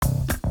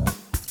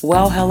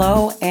Well,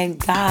 hello and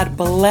God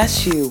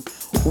bless you.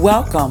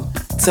 Welcome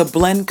to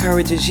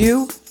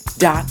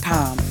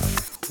BlendCouragesYou.com,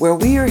 where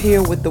we are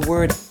here with the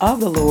word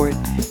of the Lord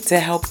to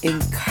help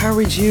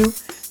encourage you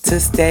to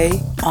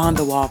stay on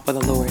the wall for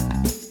the Lord.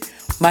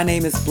 My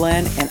name is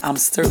Blend, and I'm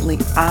certainly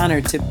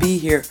honored to be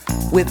here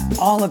with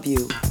all of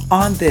you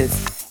on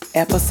this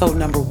episode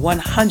number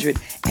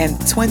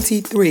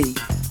 123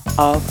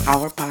 of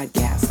our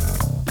podcast.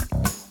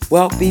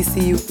 Well,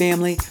 BCU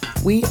family,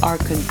 we are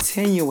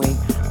continuing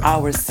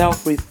our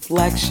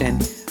self-reflection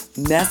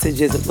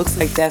messages. It looks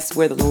like that's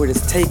where the Lord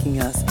is taking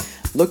us,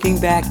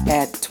 looking back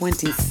at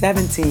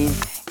 2017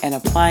 and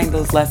applying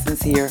those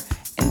lessons here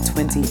in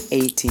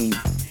 2018.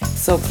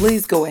 So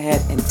please go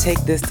ahead and take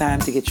this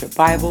time to get your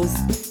Bibles,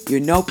 your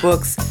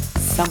notebooks,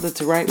 something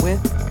to write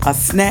with, a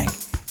snack,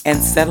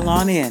 and settle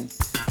on in.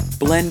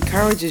 Blend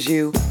Encourages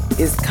You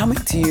is coming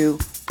to you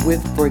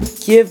with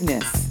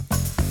forgiveness.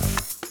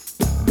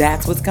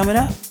 That's what's coming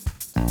up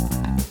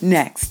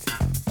next.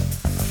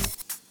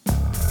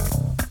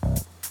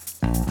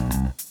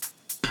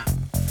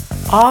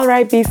 All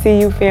right,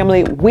 BCU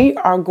family, we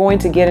are going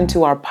to get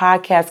into our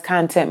podcast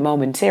content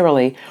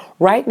momentarily.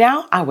 Right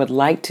now, I would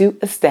like to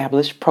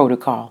establish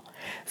protocol.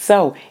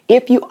 So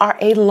if you are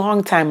a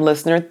longtime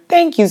listener,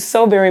 thank you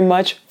so very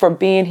much for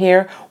being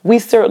here. We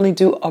certainly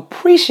do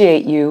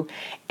appreciate you.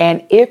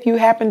 And if you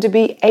happen to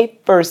be a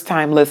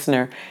first-time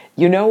listener,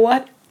 you know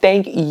what?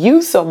 Thank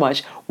you so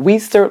much. We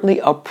certainly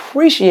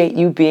appreciate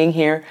you being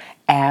here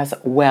as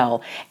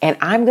well. And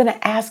I'm going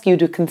to ask you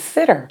to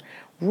consider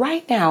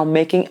right now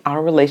making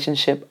our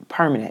relationship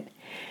permanent.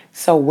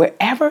 So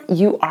wherever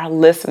you are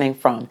listening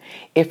from,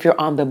 if you're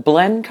on the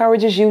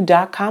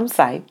BlendCouragesYou.com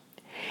site,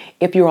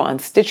 if you're on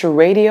Stitcher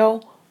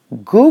Radio,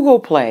 Google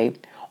Play,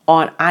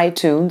 on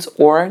iTunes,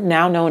 or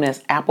now known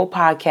as Apple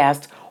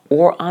Podcasts,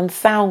 or on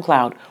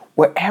SoundCloud,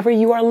 wherever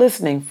you are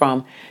listening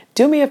from,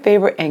 do me a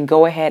favor and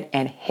go ahead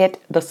and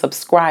hit the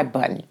subscribe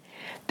button.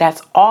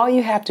 That's all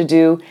you have to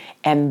do,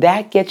 and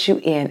that gets you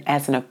in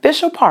as an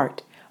official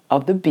part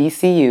of the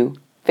BCU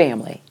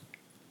family.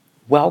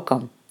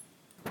 Welcome.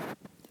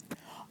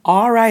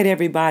 All right,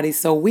 everybody.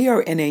 So we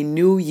are in a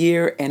new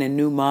year and a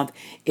new month.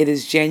 It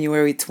is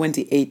January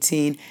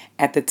 2018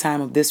 at the time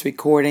of this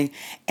recording.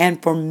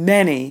 And for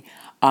many,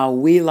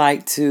 we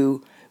like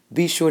to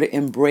be sure to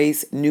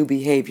embrace new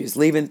behaviors,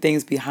 leaving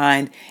things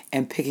behind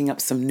and picking up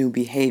some new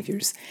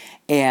behaviors.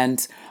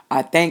 And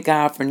I thank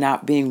God for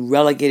not being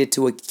relegated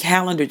to a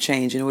calendar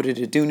change in order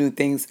to do new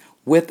things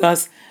with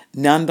us.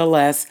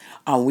 Nonetheless,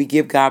 we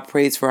give God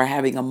praise for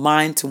having a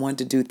mind to want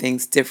to do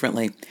things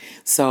differently.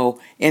 So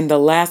in the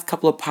last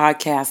couple of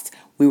podcasts,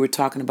 we were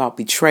talking about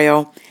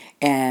betrayal,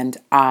 and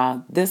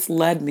this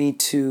led me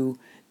to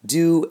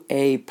do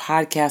a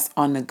podcast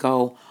on the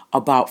go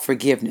about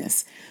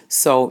forgiveness.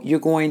 So you're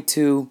going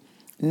to,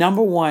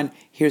 number one,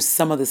 hear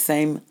some of the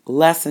same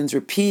lessons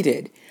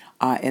repeated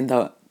in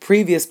the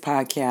previous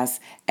podcast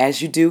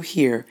as you do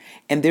here.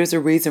 And there's a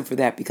reason for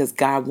that, because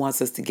God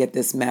wants us to get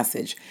this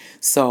message.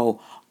 So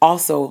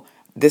also,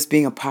 this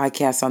being a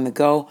podcast on the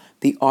go,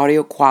 the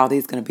audio quality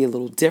is going to be a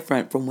little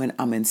different from when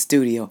I'm in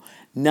studio.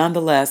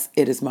 Nonetheless,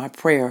 it is my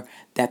prayer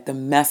that the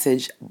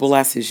message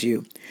blesses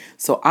you.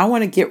 So I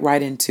want to get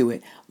right into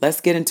it.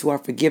 Let's get into our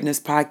forgiveness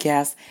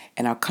podcast,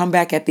 and I'll come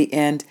back at the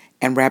end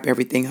and wrap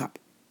everything up.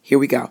 Here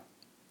we go.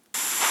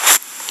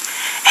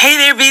 Hey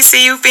there,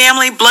 BCU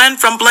family. Blend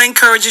from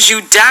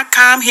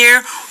BlendCouragesYou.com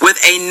here with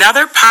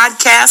another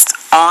podcast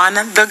on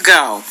the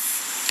go.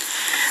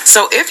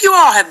 So if you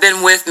all have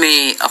been with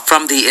me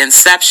from the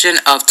inception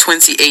of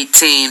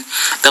 2018,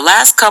 the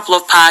last couple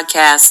of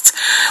podcasts,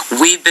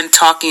 we've been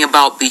talking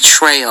about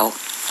betrayal.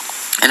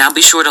 And I'll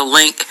be sure to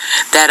link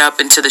that up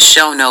into the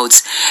show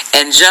notes.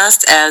 And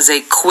just as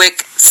a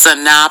quick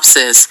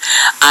synopsis,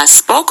 I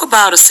spoke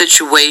about a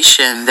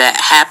situation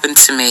that happened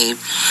to me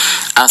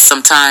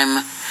some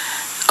time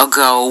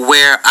ago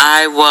where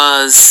I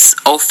was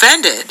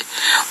offended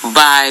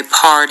by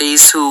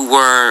parties who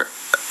were,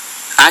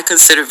 I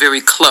consider,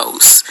 very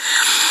close,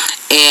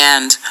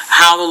 and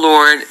how the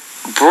Lord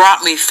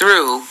brought me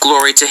through,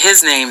 glory to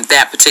his name,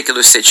 that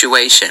particular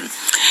situation.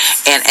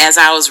 And as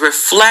I was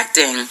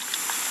reflecting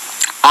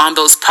on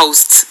those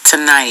posts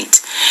tonight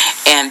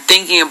and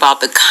thinking about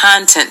the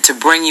content to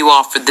bring you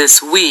all for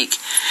this week,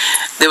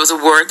 there was a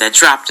word that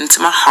dropped into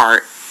my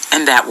heart,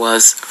 and that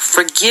was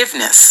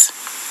forgiveness.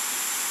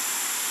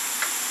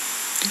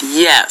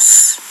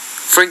 Yes,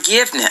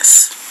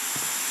 forgiveness.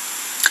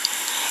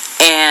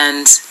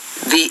 And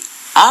the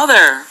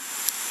other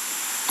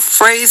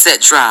phrase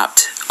that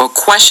dropped, or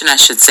question I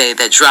should say,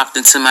 that dropped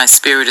into my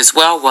spirit as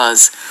well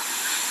was,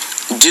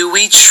 do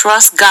we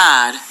trust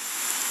God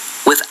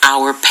with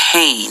our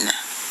pain?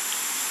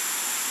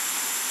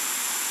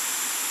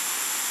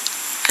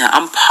 Now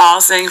I'm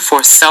pausing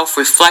for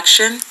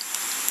self-reflection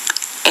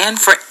and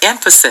for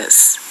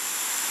emphasis.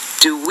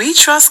 Do we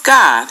trust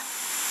God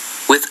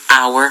with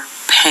our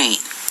pain?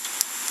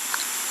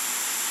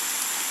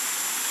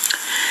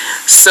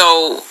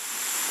 So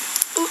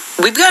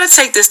we've got to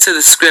take this to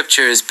the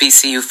scriptures,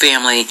 BCU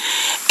family,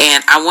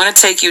 and I want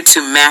to take you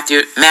to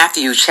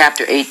Matthew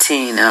chapter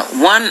 18.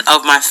 One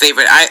of my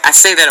favorite, I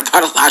say that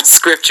about a lot of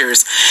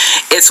scriptures.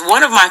 It's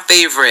one of my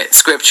favorite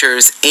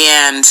scriptures,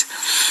 and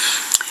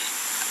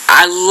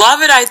I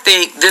love it, I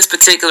think, this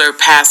particular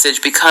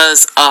passage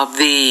because of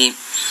the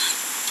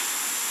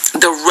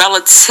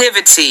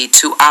relativity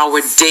to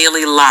our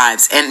daily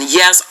lives. And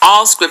yes,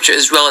 all scripture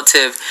is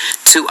relative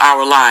to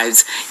our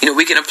lives.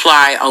 We can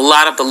apply a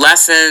lot of the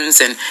lessons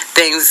and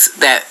things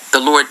that the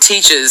Lord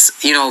teaches,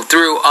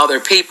 through other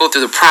people,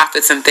 through the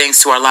prophets and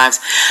things to our lives.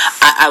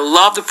 I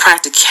love the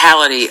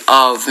practicality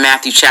of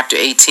Matthew chapter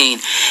 18.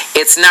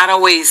 It's not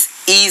always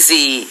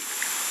easy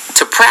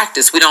to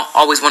practice. We don't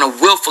always want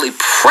to willfully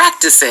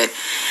practice it.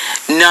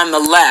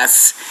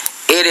 Nonetheless,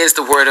 it is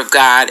the word of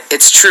God.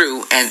 It's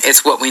true, and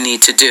it's what we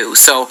need to do.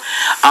 So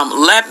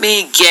let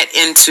me get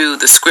into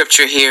the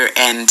scripture here,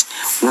 and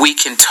we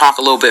can talk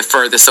a little bit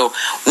further. So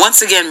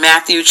once again,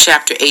 Matthew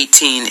chapter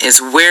 18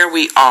 is where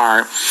we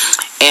are,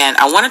 and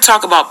I want to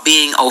talk about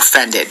being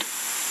offended.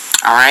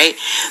 All right?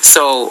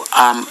 So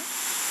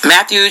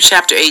Matthew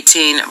chapter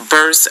 18,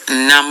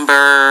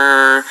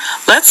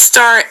 let's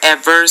start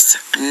at verse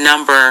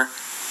number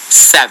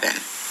 7.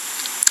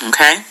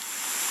 Okay?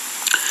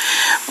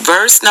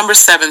 Verse number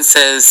 7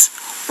 says,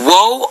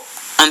 "Woe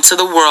unto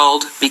the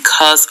world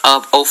because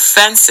of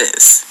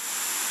offenses,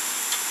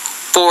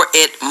 for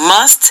it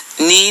must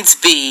needs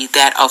be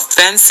that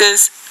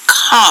offenses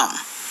come.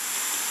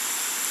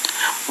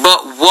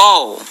 But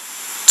woe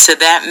to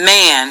that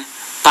man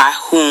by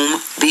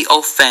whom the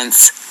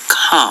offense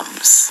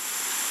comes."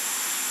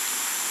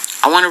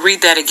 I want to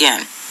read that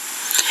again.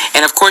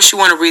 And of course, you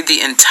want to read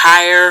the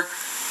entire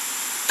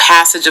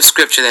passage of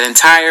scripture, that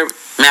entire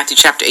Matthew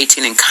chapter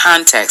 18 in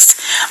context.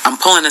 I'm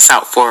pulling this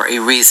out for a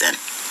reason.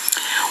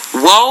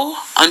 "Woe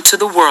unto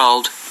the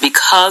world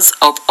because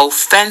of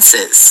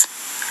offenses,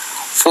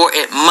 for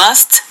it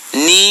must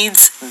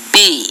needs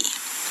be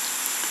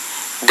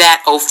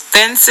that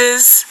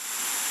offenses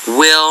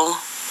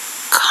will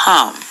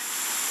come.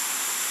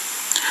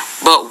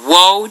 But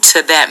woe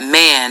to that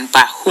man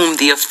by whom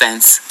the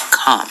offense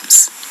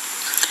comes."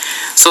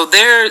 So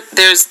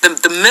there's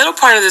the middle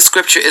part of the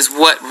scripture is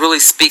what really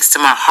speaks to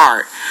my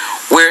heart,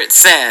 where it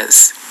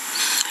says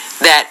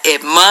that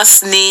it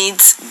must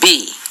needs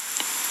be.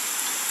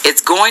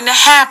 It's going to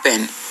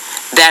happen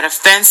that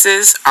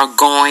offenses are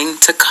going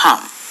to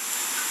come.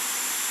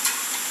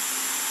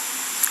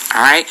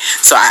 All right?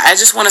 So I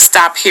just want to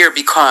stop here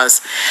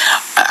because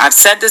I've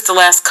said this the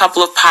last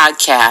couple of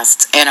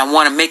podcasts, and I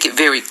want to make it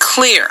very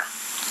clear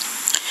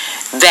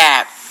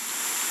that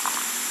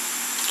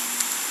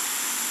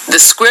the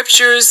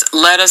scriptures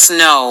let us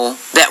know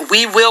that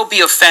we will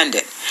be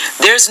offended.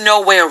 There's no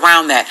way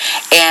around that.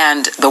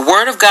 And the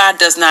word of God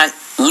does not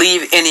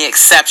leave any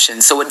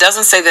exceptions. So it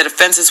doesn't say that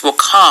offenses will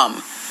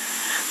come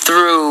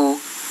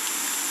through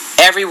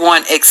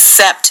everyone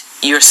except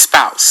your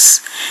spouse,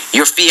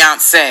 your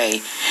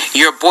fiance,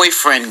 your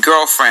boyfriend,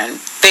 girlfriend,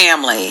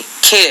 family,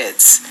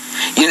 kids.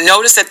 You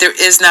notice that there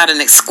is not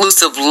an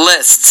exclusive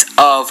list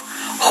of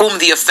whom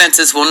the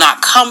offenses will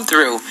not come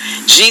through.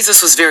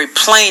 Jesus was very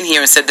plain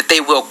here and said that they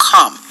will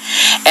come.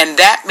 And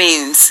that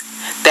means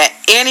that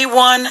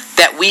anyone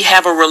that we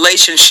have a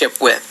relationship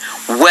with,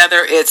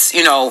 whether it's,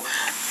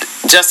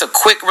 just a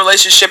quick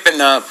relationship in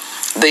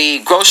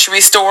the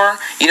grocery store,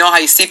 how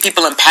you see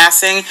people in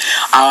passing,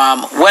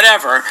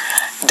 whatever,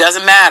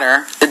 doesn't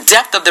matter. The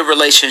depth of the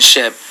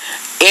relationship,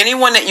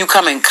 anyone that you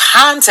come in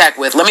contact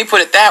with, let me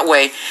put it that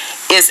way,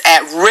 is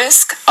at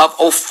risk of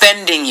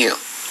offending you.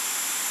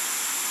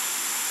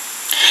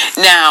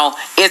 Now,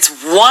 it's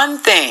one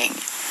thing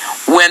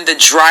when the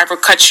driver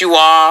cuts you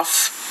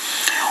off,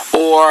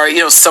 or,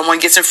 someone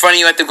gets in front of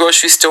you at the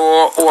grocery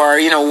store, or,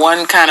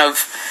 one kind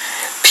of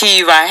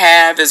peeve I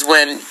have is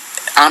when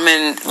I'm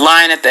in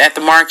line at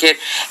the market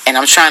and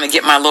I'm trying to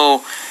get my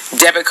little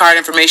debit card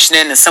information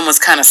in and someone's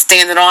kind of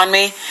standing on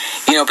me,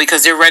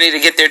 because they're ready to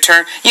get their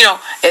turn.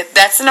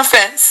 That's an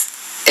offense.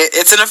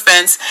 It's an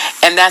offense.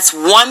 And that's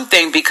one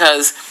thing,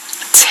 because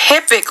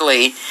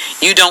typically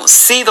you don't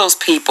see those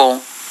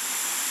people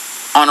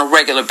on a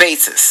regular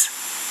basis.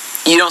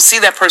 You don't see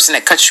that person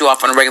that cuts you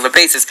off on a regular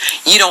basis.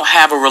 You don't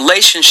have a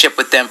relationship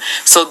with them.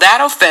 So that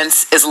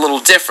offense is a little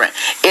different.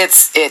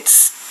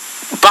 It's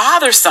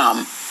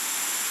bothersome.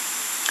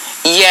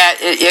 Yeah,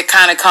 it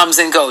kind of comes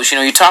and goes.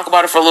 You talk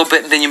about it for a little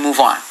bit and then you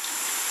move on.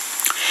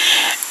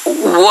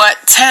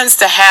 What tends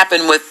to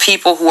happen with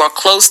people who are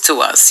close to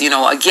us,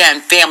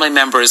 again, family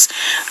members,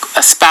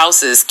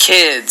 spouses,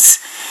 kids,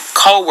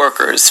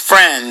 co-workers,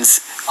 friends,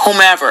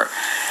 whomever,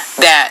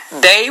 that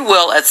they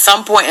will at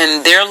some point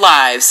in their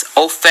lives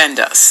offend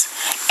us,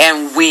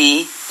 and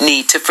we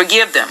need to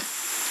forgive them.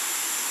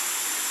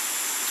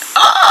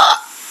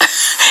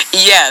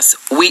 Yes,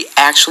 we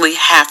actually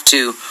have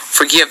to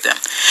forgive them.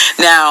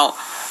 Now,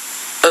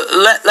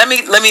 let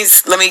me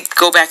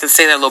go back and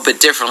say that a little bit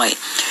differently.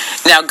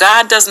 Now,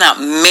 God does not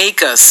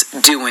make us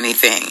do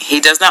anything. He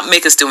does not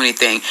make us do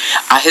anything.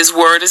 His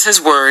word is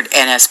his word.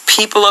 And as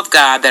people of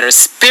God that are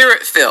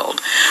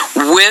spirit-filled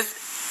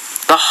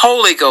with the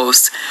Holy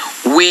Ghost,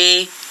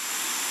 we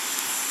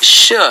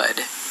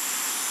should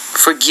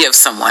forgive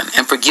someone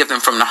and forgive them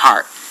from the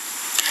heart.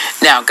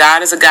 Now,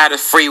 God is a God of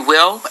free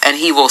will, and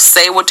he will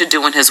say what to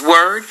do in his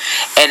word,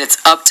 and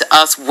it's up to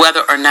us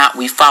whether or not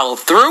we follow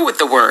through with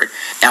the word.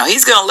 Now,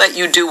 he's going to let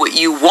you do what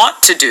you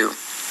want to do.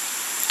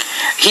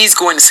 He's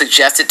going to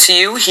suggest it to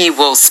you. He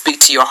will speak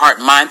to your heart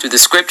and mind through the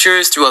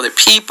scriptures, through other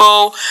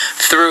people,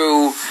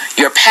 through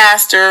your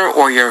pastor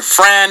or your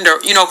friend or,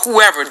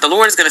 whoever. The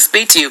Lord is going to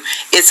speak to you.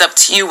 It's up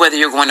to you whether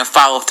you're going to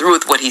follow through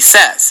with what he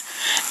says.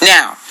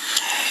 Now,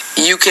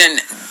 you can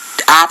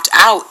opt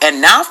out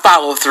and not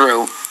follow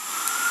through.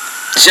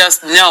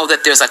 Just know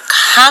that there's a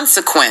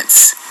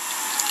consequence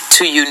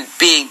to you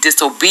being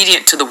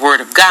disobedient to the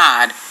word of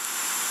God,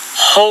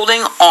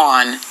 holding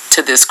on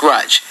to this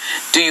grudge.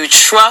 Do you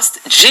trust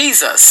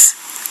Jesus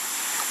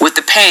with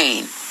the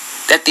pain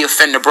that the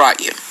offender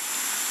brought you?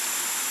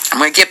 I'm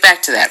going to get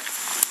back to that.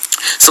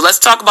 So let's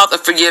talk about the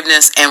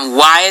forgiveness and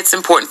why it's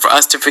important for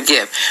us to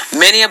forgive.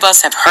 Many of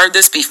us have heard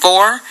this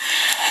before,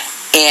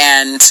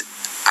 and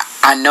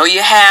I know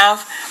you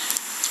have.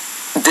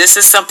 This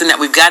is something that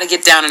we've got to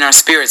get down in our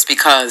spirits,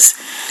 because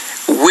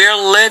we're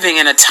living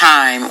in a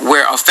time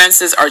where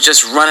offenses are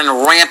just running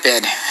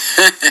rampant.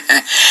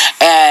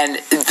 And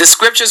the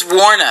scriptures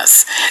warn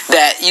us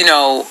that,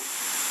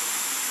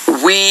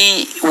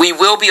 we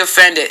will be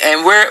offended,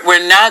 and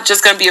we're not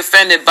just going to be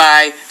offended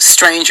by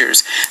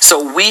strangers.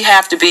 So we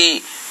have to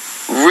be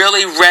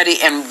really ready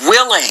and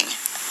willing.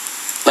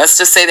 Let's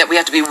just say that we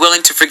have to be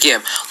willing to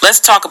forgive. Let's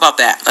talk about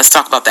that.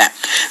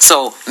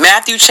 So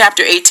Matthew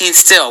chapter 18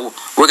 still,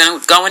 we're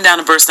going down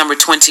to verse number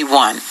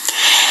 21.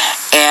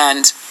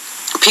 And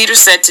Peter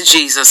said to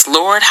Jesus,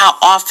 Lord, how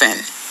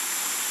often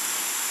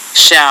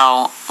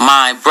shall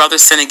my brother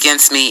sin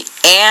against me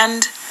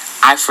and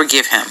I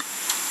forgive him?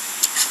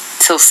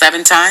 Till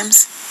 7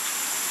 times?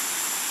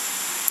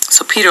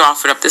 So Peter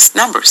offered up this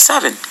number,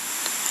 7.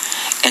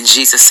 And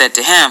Jesus said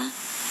to him,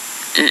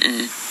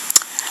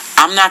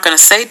 I'm not going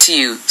to say to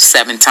you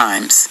 7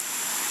 times.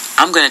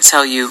 I'm going to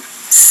tell you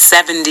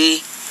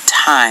 70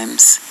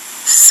 times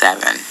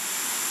 7.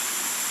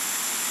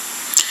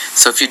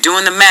 So if you're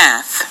doing the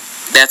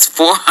math, that's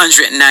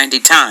 490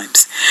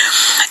 times.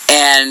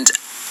 And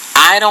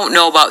I don't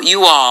know about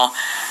you all.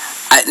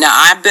 Now,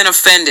 I've been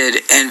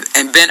offended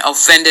and been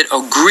offended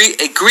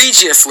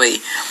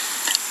egregiously.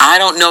 I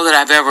don't know that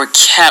I've ever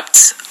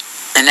kept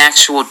an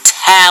actual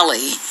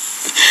tally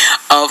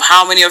of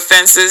how many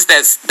offenses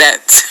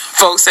that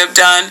folks have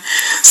done.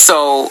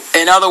 So,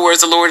 in other words,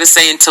 the Lord is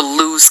saying to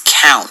lose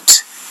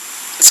count.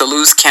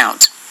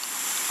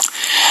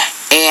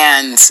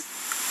 And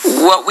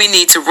what we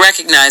need to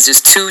recognize,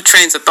 there's 2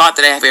 trains of thought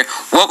that I have here.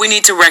 What we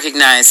need to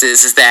recognize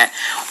is that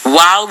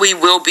while we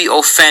will be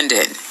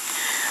offended,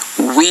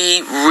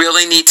 we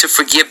really need to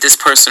forgive this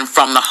person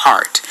from the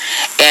heart.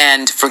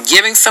 And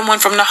forgiving someone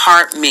from the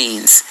heart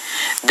means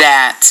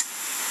that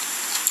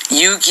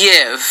you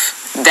give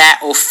that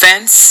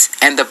offense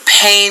and the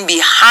pain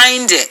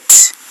behind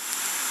it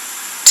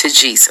to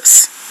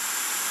Jesus.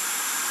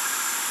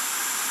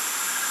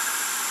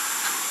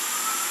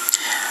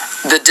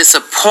 The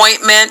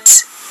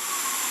disappointment,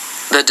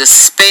 the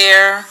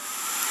despair,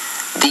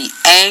 the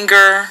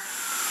anger,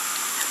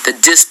 the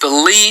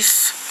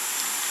disbelief,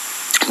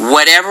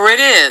 whatever it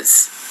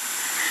is,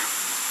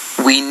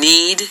 we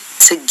need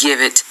to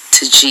give it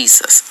to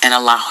Jesus and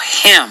allow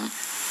him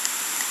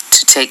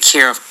to take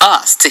care of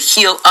us, to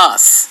heal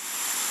us,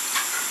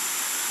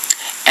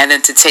 and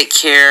then to take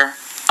care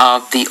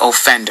of the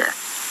offender.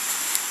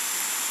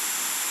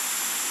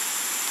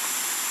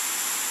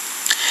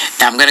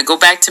 Now I'm going to go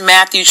back to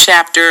Matthew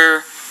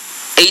chapter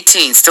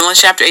 18. Still in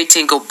chapter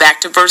 18, go back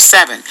to verse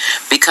 7.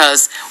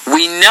 Because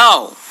we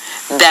know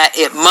that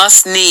it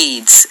must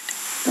needs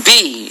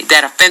be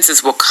that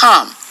offenses will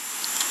come.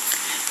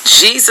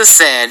 Jesus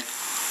said,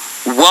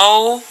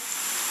 woe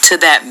to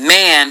that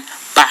man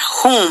by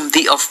whom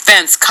the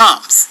offense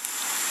comes.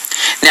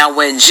 Now,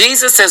 when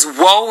Jesus says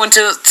woe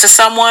to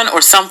someone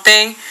or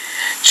something,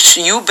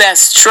 you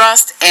best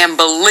trust and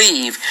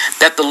believe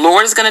that the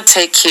Lord is going to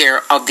take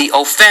care of the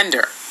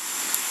offender.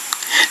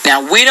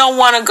 Now, we don't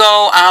want to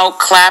go out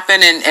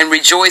clapping and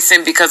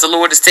rejoicing because the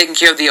Lord is taking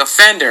care of the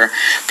offender,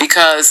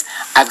 because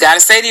I've got to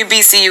say to you,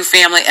 BCU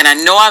family, and I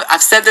know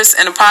I've said this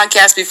in a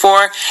podcast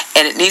before,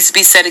 and it needs to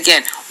be said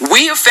again,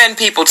 we offend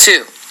people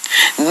too.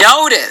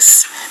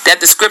 Notice that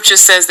the scripture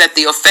says that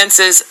the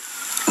offenses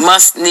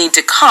must need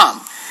to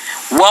come.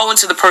 Woe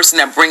unto the person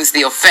that brings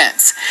the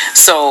offense.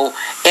 So,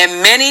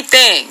 in many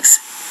things,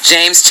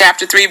 James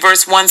chapter 3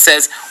 verse 1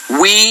 says,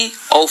 we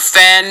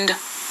offend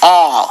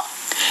all.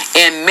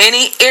 In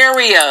many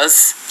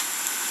areas,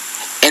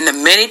 in the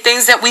many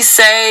things that we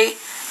say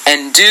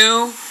and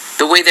do,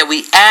 the way that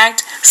we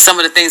act, some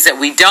of the things that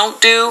we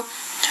don't do,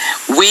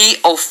 we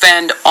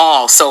offend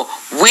all. So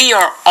we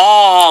are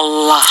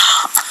all.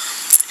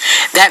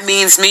 That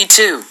means me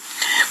too.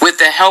 with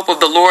the help of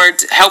the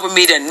Lord helping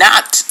me to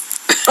not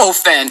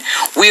offend,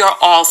 we are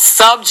all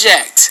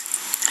subject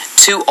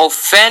to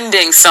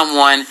offending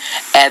someone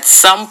at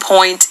some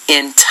point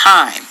in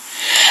time.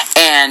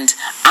 And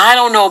I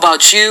don't know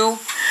about you,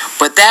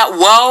 but that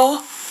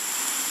woe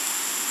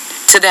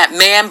to that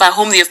man by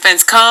whom the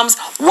offense comes,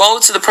 woe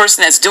to the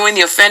person that's doing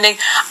the offending.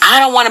 I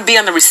don't want to be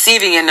on the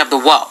receiving end of the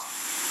woe.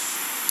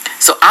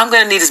 So I'm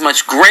going to need as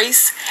much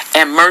grace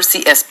and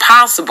mercy as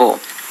possible.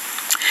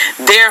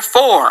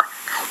 Therefore,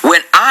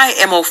 when I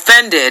am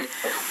offended,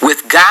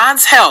 with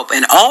God's help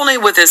and only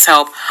with His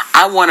help,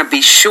 I want to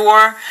be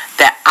sure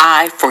that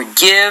I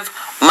forgive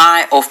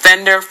my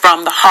offender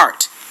from the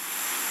heart.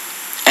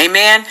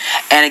 Amen.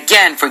 And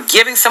again,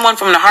 forgiving someone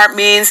from the heart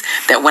means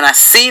that when I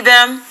see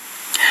them,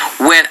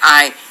 when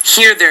I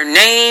hear their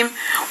name,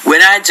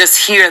 when I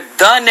just hear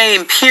the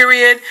name,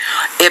 period,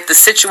 if the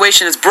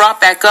situation is brought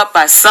back up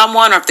by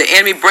someone or if the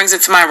enemy brings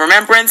it to my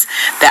remembrance,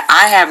 that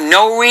I have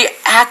no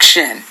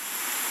reaction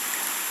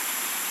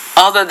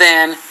other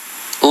than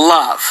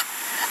love,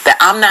 that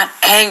I'm not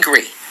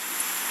angry,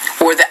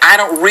 or that I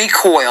don't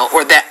recoil,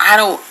 or that I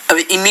don't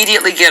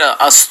immediately get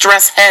a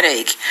stress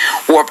headache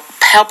or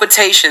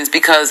palpitations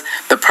because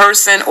the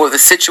person or the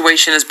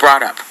situation is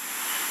brought up.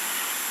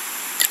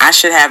 I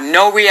should have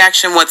no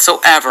reaction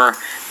whatsoever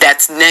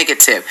that's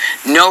negative.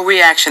 No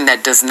reaction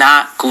that does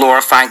not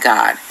glorify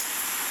God.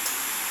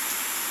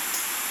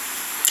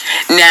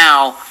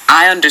 Now,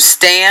 I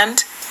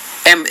understand,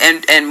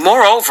 and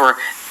moreover,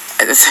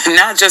 it's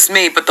not just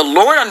me, but the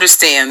Lord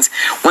understands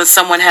when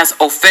someone has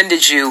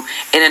offended you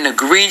in an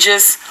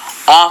egregious,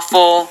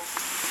 awful,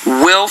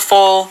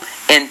 willful,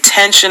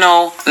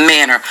 intentional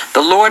manner.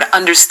 The Lord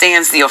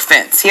understands the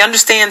offense. He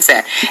understands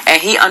that.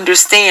 And He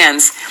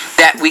understands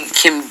that we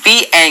can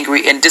be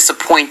angry and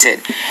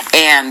disappointed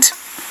and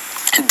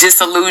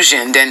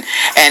disillusioned and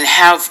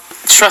have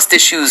trust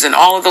issues and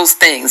all of those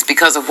things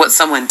because of what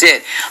someone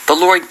did. The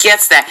Lord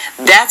gets that.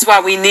 That's why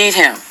we need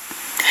Him.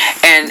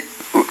 And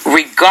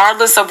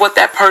regardless of what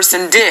that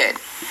person did,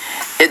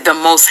 the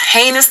most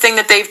heinous thing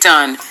that they've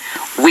done,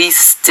 we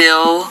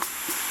still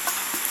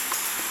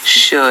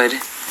should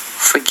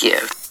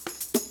forgive.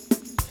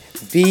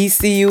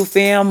 VCU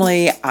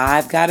family,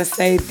 I've got to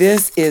say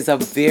this is a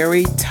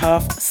very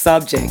tough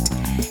subject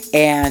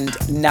and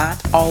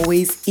not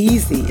always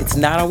easy. It's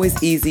not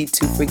always easy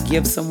to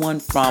forgive someone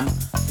from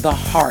the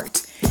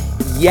heart.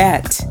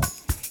 Yet,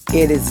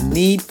 it is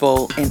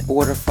needful in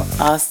order for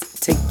us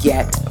to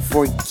get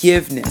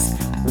forgiveness.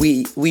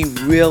 We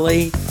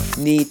really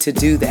need to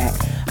do that.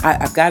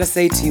 I've got to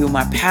say to you,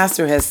 my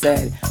pastor has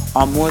said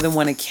on more than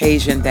one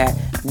occasion that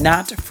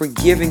not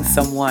forgiving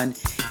someone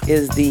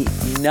is the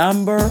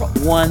number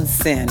one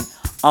sin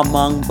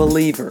among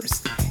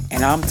believers.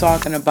 And I'm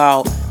talking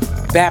about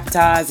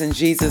baptized in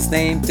Jesus'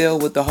 name,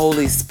 filled with the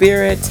Holy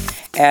Spirit,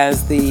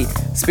 as the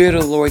Spirit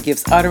of the Lord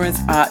gives utterance.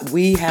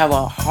 We have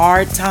a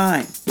hard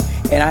time,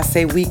 and I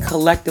say we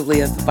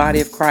collectively as the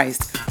body of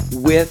Christ,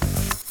 with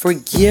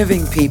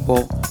forgiving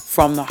people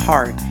from the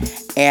heart.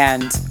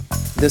 And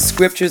the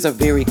scriptures are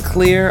very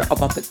clear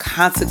about the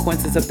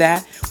consequences of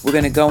that. We're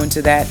going to go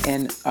into that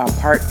in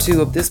part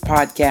 2 of this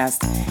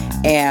podcast.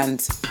 And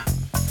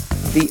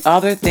the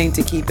other thing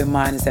to keep in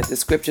mind is that the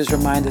scriptures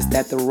remind us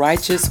that the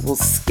righteous will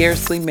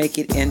scarcely make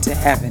it into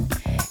heaven.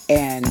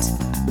 And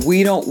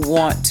we don't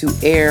want to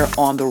err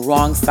on the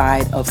wrong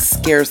side of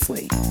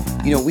scarcely.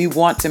 We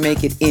want to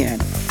make it in.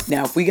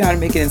 Now, if we got to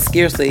make it in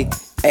scarcely,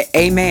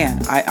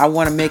 amen. I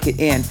want to make it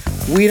in.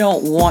 We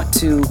don't want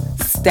to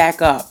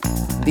stack up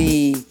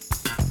the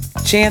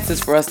chances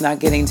for us not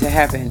getting to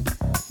heaven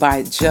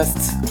by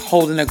just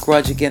holding a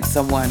grudge against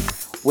someone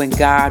when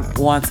God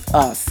wants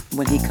us,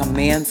 when He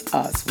commands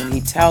us, when He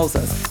tells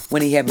us,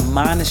 when He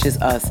admonishes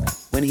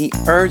us, when He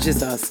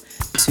urges us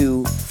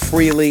to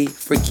freely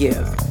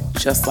forgive,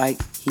 just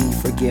like He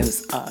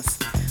forgives us.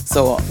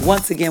 So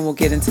once again, we'll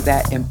get into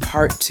that in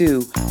part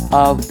 2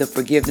 of the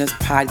Forgiveness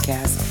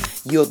Podcast.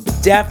 You'll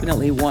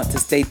definitely want to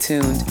stay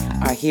tuned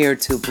here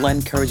to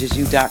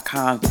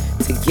BlendEncouragesYou.com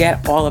to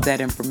get all of that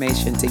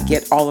information, to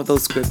get all of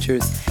those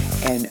scriptures,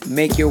 and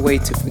make your way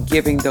to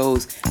forgiving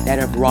those that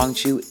have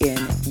wronged you in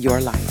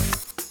your life.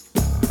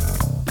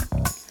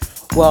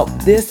 Well,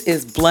 this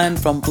is Blend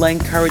from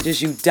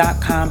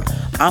BlendEncouragesYou.com.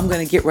 I'm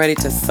going to get ready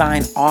to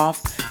sign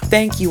off.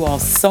 Thank you all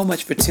so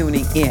much for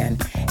tuning in.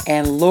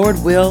 And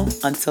Lord will,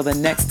 until the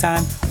next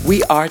time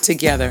we are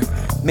together,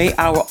 may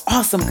our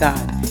awesome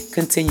God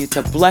continue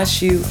to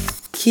bless you,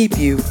 keep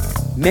you,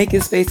 make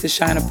His face to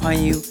shine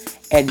upon you,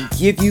 and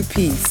give you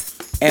peace,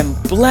 and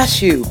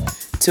bless you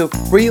to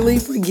freely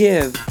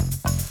forgive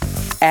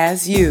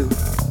as you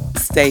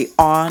stay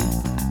on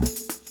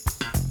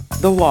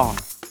the wall.